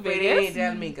sale to Wait, Vegas.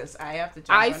 tell me because I have to. Jump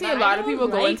I on see that. a lot of don't people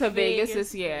going like to Vegas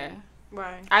Vegas. this year.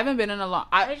 Why? I haven't been in a long.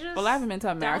 I just- haven't been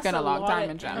to America in a That's long lot time of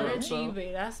in general. energy, So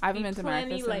babe. That's I haven't be been to America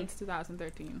plenty, since like,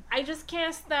 2013. I just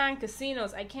can't stand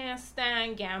casinos. I can't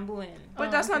stand gambling. But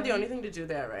that's not the only thing to do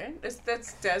there, right?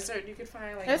 That's desert. You could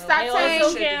find like. It's little that I same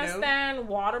also shit to can't do. stand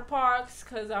water parks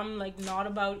because I'm like not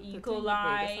about E. coli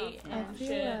I and feel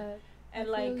shit. that. And I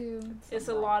feel like you. it's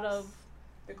a lot of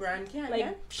The Grand Canyon.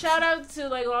 like shout out to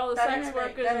like all the That sex ain't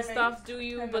workers right. and That ain't stuff right. do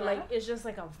you, That but ain't like right. it's just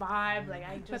like a vibe. Like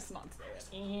I That's just not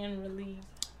ain't really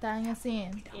That you're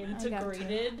seeing.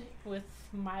 integrated with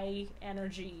my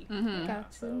energy. Mm-hmm.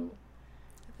 Got So you.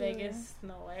 Vegas,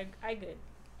 no, I good.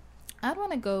 I'd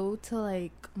want to go to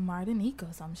like Martinique or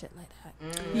some shit like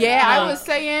that. Yeah, I was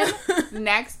saying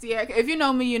next year. If you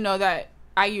know me, you know that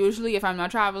I usually, if I'm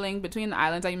not traveling between the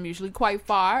islands, I'm usually quite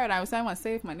far. And I was saying I want to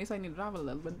save money, so I need to travel a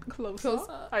little bit closer.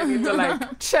 I need to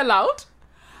like chill out.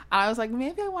 And I was like,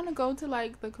 maybe I want to go to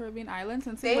like the Caribbean islands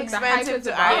and see They what the hype expensive is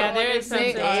to about. Yeah, they're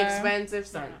expensive. They expensive,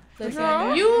 son.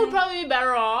 Listen, You would probably be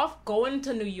better off going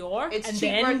to New York It's and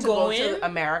cheaper then to go going to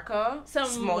America.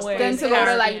 somewhere. Most Then Then places to go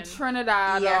to are. like Caribbean.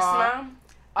 Trinidad. Yes, or, ma'am.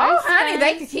 oh, I honey, they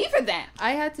spent- can keep it then.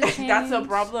 I had to change. That's a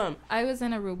problem. I was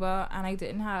in Aruba and I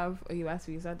didn't have a U.S.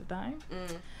 visa at the time,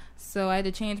 so I had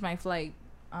to change my flight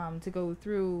to go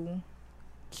through.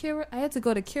 I had to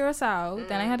go to Curacao,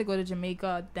 then I had to go to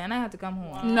Jamaica, then I had to come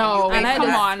home. No, And I had come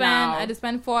to on spend, now. I had to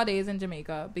spend 4 days in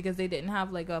Jamaica because they didn't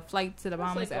have like a flight to the It's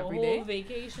Bahamas like a every whole day.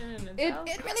 vacation in It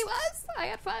itself. really was. I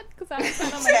had fun because I had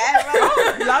fun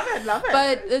on my Love it.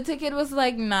 But the ticket was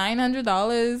like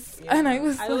 $900, and I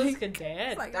was I was like,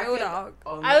 cadet. like That no could dog.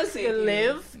 almost I was take gonna you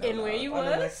live no, in where you on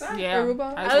the was. next side. Yeah,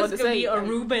 Aruba? I was about to gonna be say, a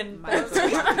Reuben.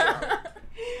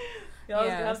 Y'all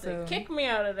Yeah, gonna have to so- kick me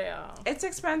out of there. It's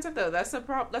expensive though. That's the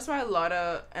problem. That's why a lot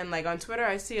of, and like on Twitter,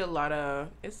 I see a lot of.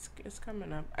 It's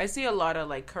coming up. I see a lot of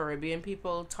like Caribbean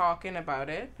people talking about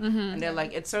it, and they're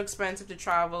like, it's so expensive to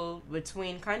travel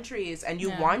between countries, and you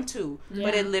Yeah. want to,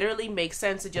 but Yeah. it literally makes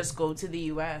sense to just go to the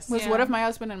U.S. Was what if my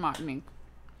husband in Martinique?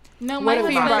 No, What my if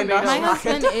he husband, Barbados? my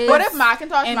husband is. What if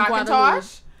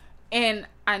Macintosh in in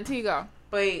Antigua?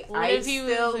 But What I'm if he was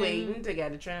still in- waiting to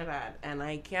get to Trinidad, and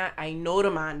I can't. I know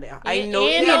the man there. I Ain't know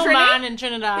no Trinity? man in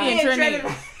Trinidad. He in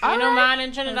Trinidad. Ain't no man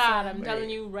in Trinidad. Listen, I'm telling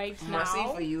you right Mercy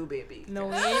now. for you, baby.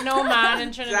 No, ain't no man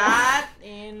in Trinidad. That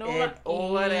Ain't no it man.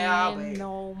 over there, Ain't babe.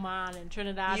 no man in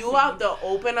Trinidad. You have to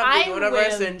open up I the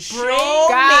universe will and show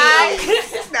break me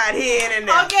that he ain't in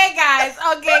there.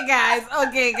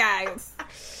 Okay, guys.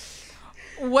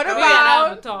 What We gotta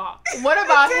have a about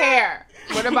talk. hair?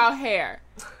 What about hair?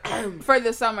 For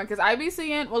the summer, because I be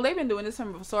seeing, well, they've been doing this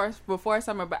from before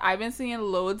summer, but I've been seeing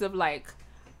loads of like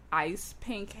ice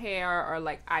pink hair or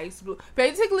like ice blue,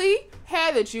 basically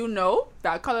hair that you know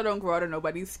that color don't grow out of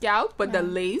nobody's scalp, but the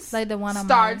lace Like the one on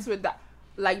starts with that,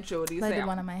 like Jody like said. the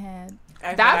one on my head?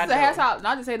 That's the hairstyle.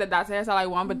 Not to say that that's the hairstyle I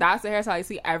want, but that's the hairstyle I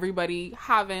see everybody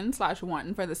having /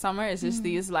 wanting for the summer. It's just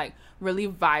these like really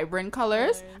vibrant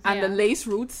colors, and the Yeah. lace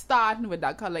roots starting with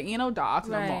that color. You know, dark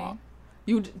no Right. more.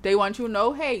 They want you to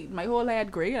know, hey, my whole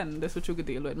head gray, and this what you could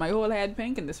deal with. My whole head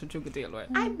pink, and this what you could deal with.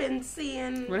 I've been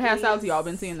seeing. What hairstyles y'all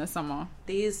been seeing this summer?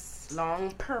 These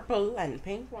long purple and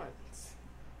pink ones.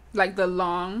 Like the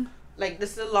long. Like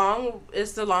this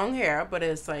it's the long hair, but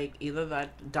it's like either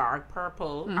that dark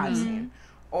purple I've seen,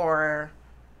 or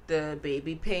the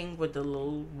baby pink with the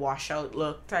little washout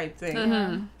look type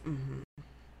thing.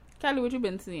 Kelly, what you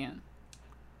been seeing?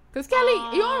 Cause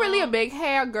Kelly, you aren't really a big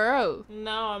hair girl.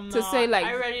 No, I'm To not. say, like-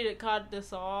 I'm ready to cut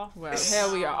this off. Well,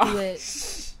 here we are.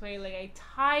 Lit. Wait, like I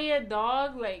tired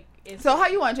dog. Like it's So how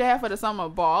you want your hair for the summer?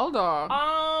 Bald or?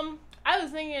 I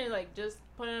was thinking like just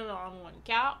putting it on one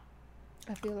cap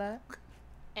I feel that.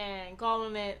 and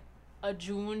calling it a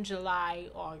June, July,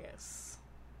 August.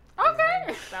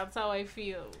 Okay. That's how I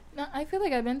feel. No, I feel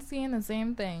like I've been seeing the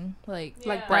same thing, like Yeah.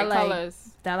 Like bright That, like,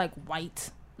 colors. that like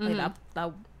white, like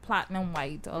that platinum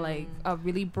white, or like a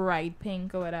really bright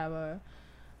pink or whatever.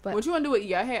 But What you want to do with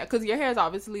your hair? Because your hair is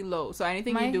obviously low, so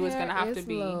anything my you do is hair gonna have to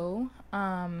be. low.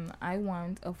 I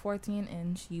want a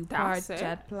 14-inch U-part That's it.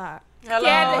 jet black. Hello,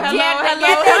 I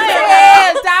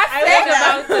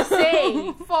was about to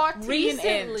say 14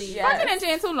 Recently. inch. Yes. 14 inch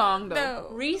ain't too long though.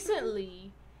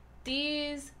 recently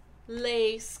these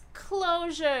lace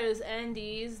closures and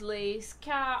these lace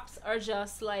caps are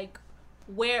just like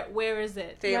where is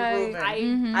it? They Right.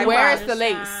 improving. I Where is don't the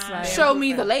lace? understand. Right. Show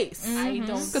me the lace. I don't.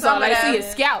 Because Some all I of see them- is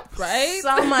scalp, right?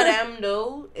 Some of them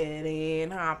though, it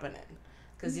ain't happening.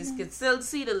 Cause you can still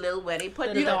see the little where they put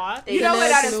The the dot. they You know where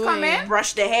that is Gluing. coming?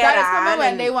 brush the hair That is down coming when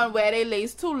and they want where they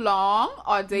lace too long,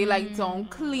 or they like don't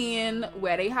clean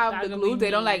where they have That the could glue. be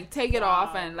They don't me. like take it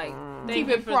off and like keep Thank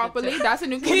you it for the properly. tip. That's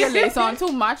when you keep your lace on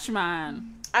too much, man.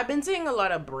 I've been seeing a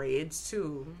lot of braids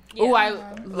too. Oh, I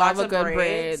Lots love a of good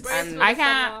braids. braids. Braids I for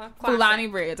can't summer, Fulani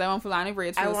braids. I want Fulani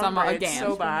braids for I the want summer braids again.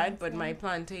 so bad, but my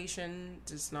plantation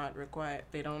does not require.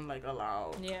 They don't like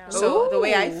allow. Yeah. So the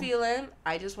way I Ooh. feeling,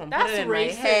 I just want to That's put it in racist.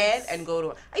 my head and go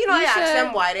to. You know, I You asked should.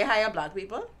 them why they hire black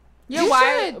people. Yeah, You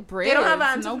why should. braids? They don't have an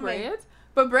answer no for me. braids.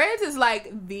 But braids is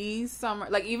like the summer,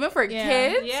 like even for Yeah.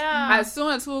 kids. Yeah. As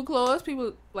soon as school closed,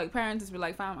 people like parents just be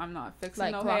like, "Fam, I'm not fixing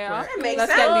Like no clockwork. hair. That makes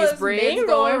Let's sense. get these They braids roll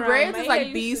going." around. Braids My is hair like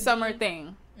used the to summer be-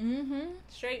 thing.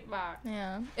 Straight back.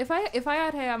 Yeah. If I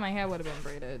had hair, my hair would have been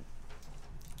braided.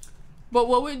 But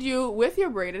what would you, with your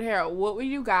braided hair, what would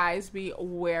you guys be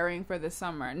wearing for the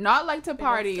summer? Not like to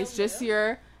parties, just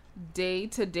your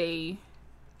day-to-day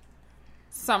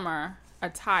summer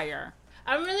attire.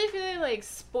 I'm really feeling like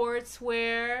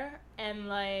sportswear and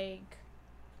like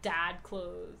dad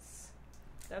clothes.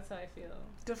 That's how I feel.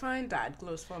 Define dad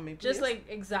clothes for me, please. Just like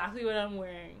exactly what I'm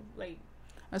wearing. Like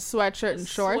A sweatshirt and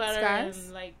shorts, sweater guys.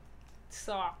 and like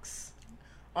socks.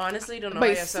 Honestly, don't know But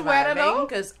how you're sweater, surviving though?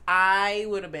 because I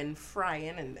would have been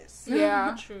frying in this.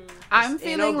 Yeah. True. I'm Ain't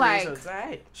feeling no like breeze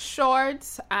outside.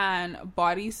 shorts and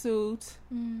bodysuit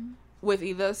with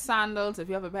either sandals if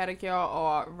you have a pedicure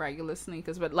or regular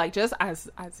sneakers, but like just as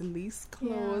least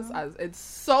clothes as it's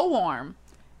so warm.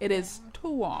 It is too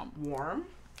warm. Warm.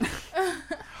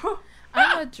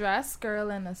 I'm a dress girl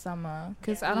in the summer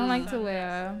because I don't like to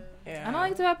wear. Yeah. I don't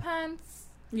like to wear pants.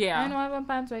 I know Yeah. I have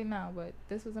pants right now, but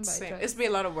this wasn't by Same. choice. It's been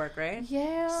a lot of work, right?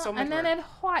 Yeah, So much and then work. it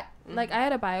hot. Like I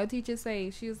had a bio teacher say,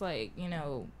 she was like, you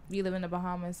know, we live in the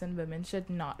Bahamas and women should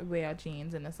not wear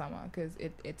jeans in the summer because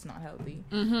it's not healthy.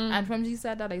 Mm-hmm. And from she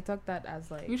said that, I took that as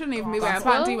like You shouldn't even be wearing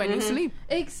gospel. panty when you Mhm. sleep.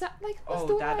 Exactly. Like what's Oh,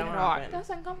 doing that don't Hot. happen. That's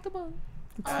uncomfortable.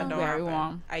 That don't Very happen.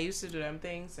 warm. I used to do them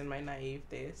things in my naive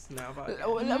days. Now, but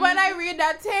When I read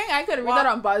that thing, I could read What? that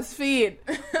on BuzzFeed.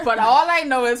 But all I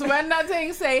know is when that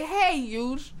thing say, "Hey,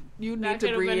 you need That to could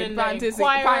have been breathe." in the Panties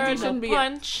Inquirer, shouldn't the be.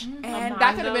 Punch, And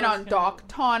that could have been on Amanda's, Doc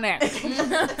Tonic.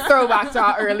 Throwback to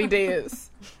our early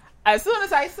days. As soon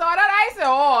as I saw that, I said,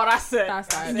 "Oh, that's it. That's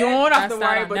that. You won't have That's to that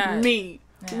worry on about that. me.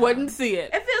 Yeah. Wouldn't see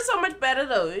it. it feels so much better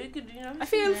though. You could, you know. I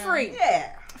feel free.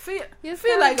 Yeah. Feel You just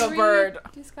feel gotta like a breathe. bird."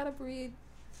 You just gotta breathe.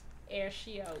 Air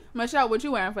she out. Michelle, what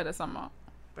you wearing for the summer?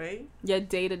 Right. Your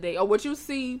day to day, or what you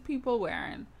see people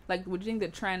wearing? Like, what do you think the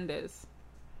trend is?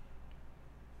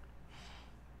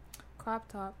 Crop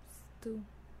tops too.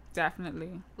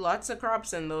 Definitely. Lots of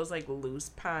crops and those like loose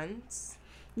pants.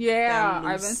 Yeah, Them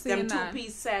I've been loose- seeing them that.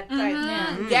 2-piece set Mhm.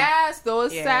 type. Yeah. Yes,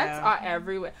 those Yeah. sets are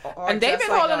everywhere, Or and they've just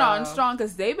been like holding on a- strong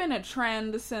because they've been a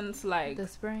trend since like The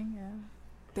spring,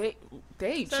 yeah.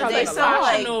 they So chugging they they along. sound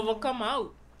Fashion like- Nova come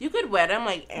out. You could wear them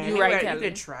like anywhere. right, You Kelly.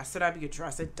 could dress it up. You could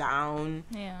dress it down.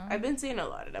 Yeah. I've been seeing a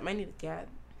lot of them. I need to get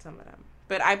some of them.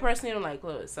 But I personally don't like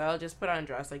clothes, so I'll just put on a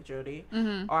dress like Jody,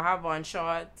 Mhm. or have on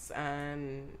shorts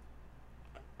and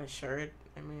a shirt.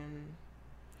 I mean,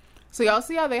 So y'all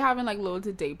see how they having like loads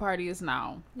of day parties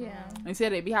now? Yeah. They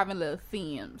said they be having little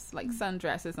themes like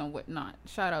sundresses and whatnot.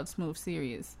 Shout out Smooth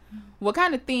Series. What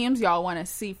kind of themes y'all want to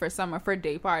see for summer for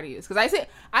day parties? Because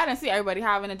I didn't see everybody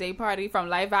having a day party. From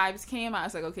Live Vibes came, I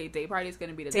was like, okay, day party is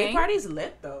gonna be the day thing. party's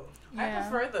lit though. I Yeah.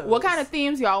 prefer those. What kind of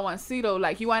themes y'all want to see though?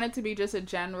 Like you want it to be just a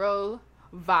general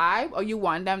vibe, or you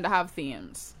want them to have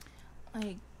themes?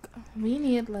 Like we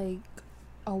need like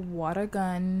a water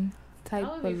gun type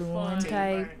That would be balloon fun.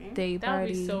 type day That would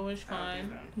party. be so much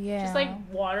fun. Yeah. Just like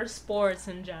water sports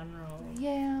in general.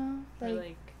 yeah. Or,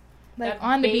 Like that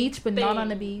on the big beach but not on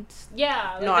the thing. beach.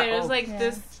 Yeah, like Not there's all- like Yeah.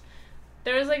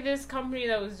 this company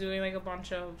that was doing like a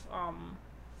bunch of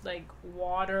like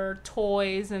water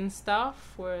toys and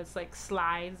stuff where it's like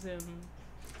slides and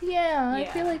Yeah, I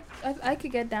Yeah. feel like I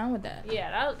could get down with that.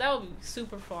 yeah, that would be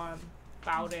super fun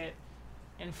about it,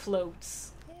 and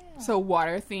floats. Yeah. So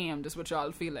water themed is what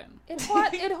y'all feeling. it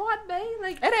hot, babe.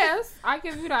 Like It is. I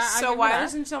give you that. I So give why you that.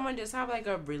 doesn't someone just have like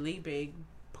a really big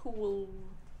pool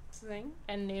thing?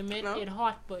 And name it No? it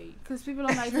hot boy. Because people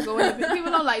don't like to go in the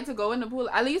people don't like to go in the pool.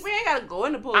 At least We ain't gotta go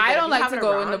in the pool. I but don't if you like have to it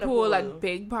go in around the pool at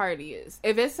big parties.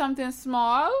 If it's something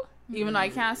small, even though I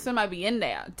can't swim, I be in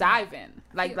there diving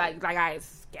like I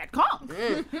get calm.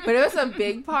 But if it's a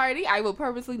big party, I will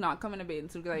purposely not come in a bathing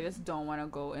suit because I just don't want to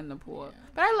go in the pool.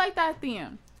 But I like that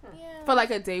theme yeah. for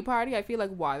like a day party. I feel like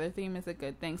water theme is a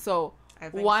good thing. So I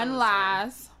think one so,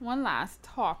 last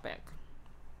topic.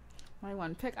 My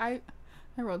one pick. I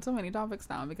wrote so many topics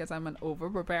down because I'm an over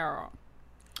preparer.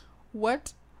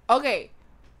 What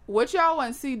y'all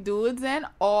want to see dudes in,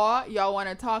 or y'all want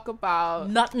to talk about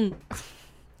Nothing.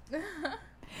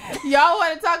 y'all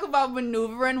want to talk about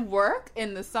maneuvering work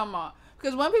in the summer?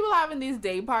 Because when people having these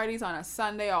day parties on a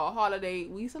Sunday or a holiday,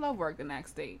 we still have work the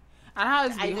next day. And how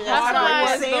it's I be do hard that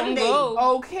work. the same day.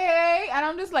 Okay, and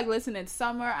I'm just like, listen, it's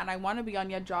summer, and I want to be on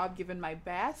your job giving my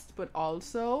best, but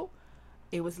also,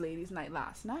 it was ladies' night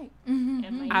last night. And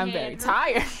my I'm head very hurts.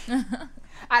 tired.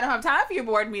 I don't have time for your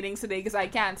board meetings today because I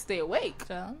can't stay awake.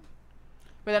 So,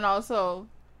 But then also,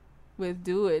 with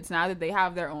dudes, now that they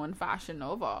have their own Fashion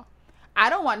Nova, I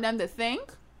don't want them to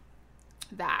think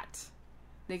that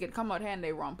they could come out here and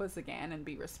they romp us again and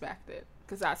be respected.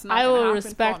 Because that's not I gonna will happen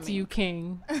respect for me. you,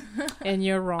 King, and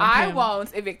you're wrong. I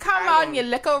won't. If it come out in your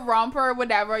little romper or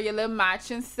whatever, your little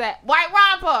matching set, white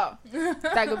romper,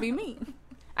 that could be me.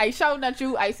 I shouting at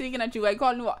you, I singing at you, I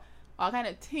calling you all kind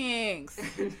of things.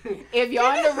 If you're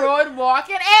on the road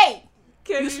walking, hey,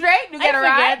 you straight? You get a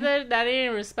ride? that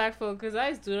ain't respectful because I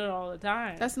used to do it all the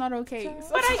time. That's not okay.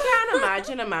 But I can't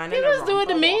imagine a man in a just do it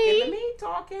to romper me. walking to me,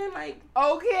 talking like,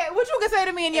 Okay, what you can say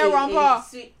to me in your romper?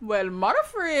 Well, mother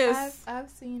frizz. I've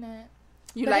seen it.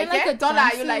 You But like in, like, it? a Don't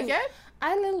lie, you jumpsuit. like it?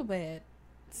 A little bit.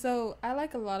 So I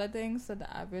like a lot of things that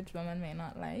the average woman may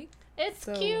not like. It's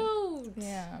So, cute.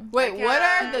 Yeah. Wait, I what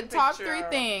are can't the top picture. 3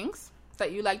 things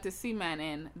that you like to see men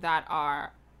in that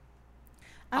are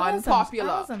I want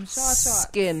unpopular? some short shorts.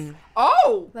 skin.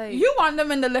 Oh, Like- you want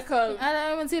them in the liquor I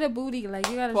don't even see the booty. Like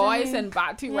you gotta boys show me. and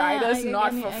batty Yeah, riders, I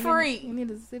not need- for I need- free. You need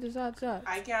to see the short shorts.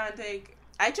 I can't take.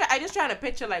 I just trying to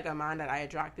picture like a man that I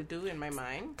attracted to in my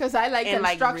mind. Because I like And,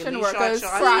 like, construction really short workers.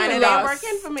 shorts, cracking and it ain't us.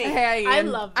 working for me. Hey, I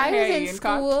love that. I was hey, in and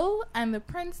cock. school and the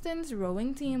Princeton's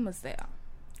rowing team was there.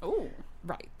 Ooh.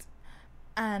 Right.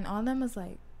 And all of them was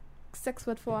like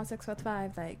 6'4",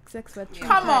 6'5", like 6'3".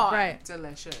 Come on. Right.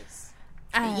 Delicious.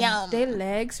 And Yum. their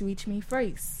legs reach me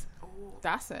first.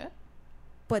 That's it.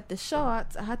 But the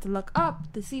shorts, I had to look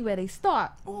up to see where they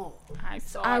start. Oh, I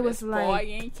saw I this was boy like,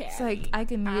 in Cali. It's like I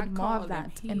could I need more of called that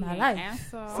him, he in my ain't life.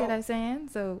 answer. See what I'm saying?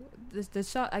 So the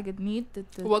short I could need the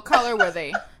What color were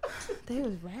they? they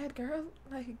was red, girl.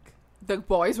 Like The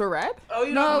boys were red? oh,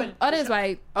 you no, know. others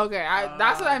white. Okay,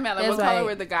 that's what I meant. Like, It's what color like-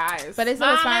 were the guys? But it's Man,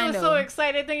 always I fine was though. so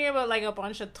excited thinking about like a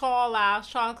bunch of tall ass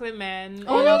chocolate men.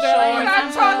 Oh, no, girl, I you ain't got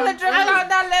Tampa. chocolate dripping out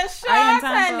that little I ain't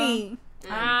shot, Tampa. honey.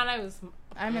 Man, I was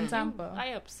I'm in Tampa. I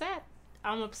upset.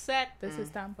 I'm upset. This is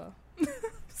Tampa.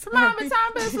 Mama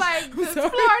Tampa is like,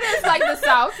 Florida is like the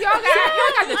South. Y'all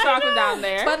got the chocolate down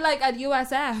there. But like at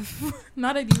USF,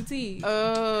 not at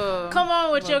UT. Come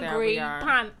on with Well, your there we gray are.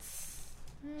 pants.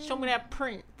 Show me that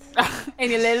print. And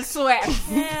your little sweat.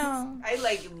 Yeah. I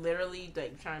like literally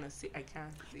like trying to see. I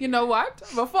can't see. You know what?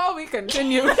 Before we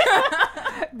continue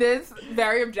this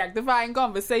very objectifying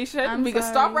conversation, I'm we can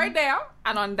sorry. stop right there.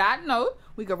 And on that note,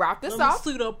 we can wrap this up.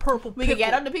 See the purple. We can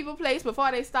get on the people place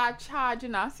before they start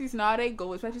charging us. You know how they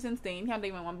go, especially since they ain't here. They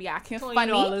even want to be acting funny.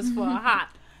 $20 for a hat.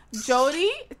 Jody,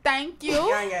 thank you.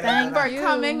 Can't get Thank into for that. you.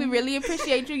 coming. We really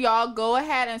appreciate you. Y'all go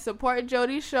ahead and support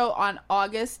Jody's show on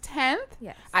August 10th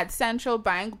Yes. at Central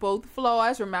Bank, both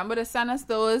floors. Remember to send us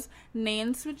those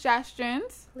name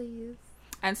suggestions Please.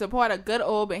 and support a good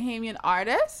old Bahamian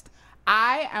artist.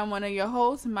 I am one of your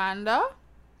hosts, Manda.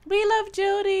 We love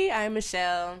Jody. I'm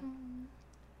Michelle.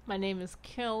 My name is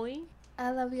Kelly. I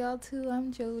love y'all too.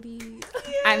 I'm Jody.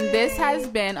 And this has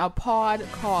been a pod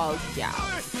called Gal.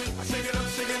 Shake it up,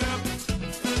 shake it up.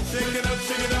 Shake it up,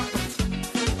 shake it up.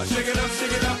 Shake it up,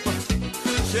 shake it up.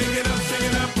 Shake it up, shake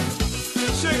it up.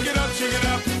 Shake it up, shake it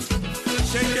up.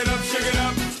 Shake it up, shake it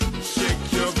up.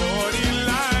 Shake your body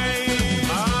line.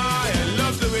 I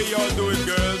love the way y'all do it,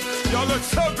 girls. Y'all look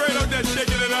so great out there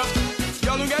shaking it up.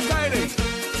 Y'all don't get tired.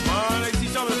 Man, I see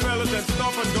some of the fellas that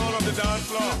stop and go on the dance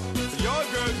floor. Y'all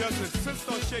girls just insist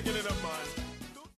on shaking it up, man.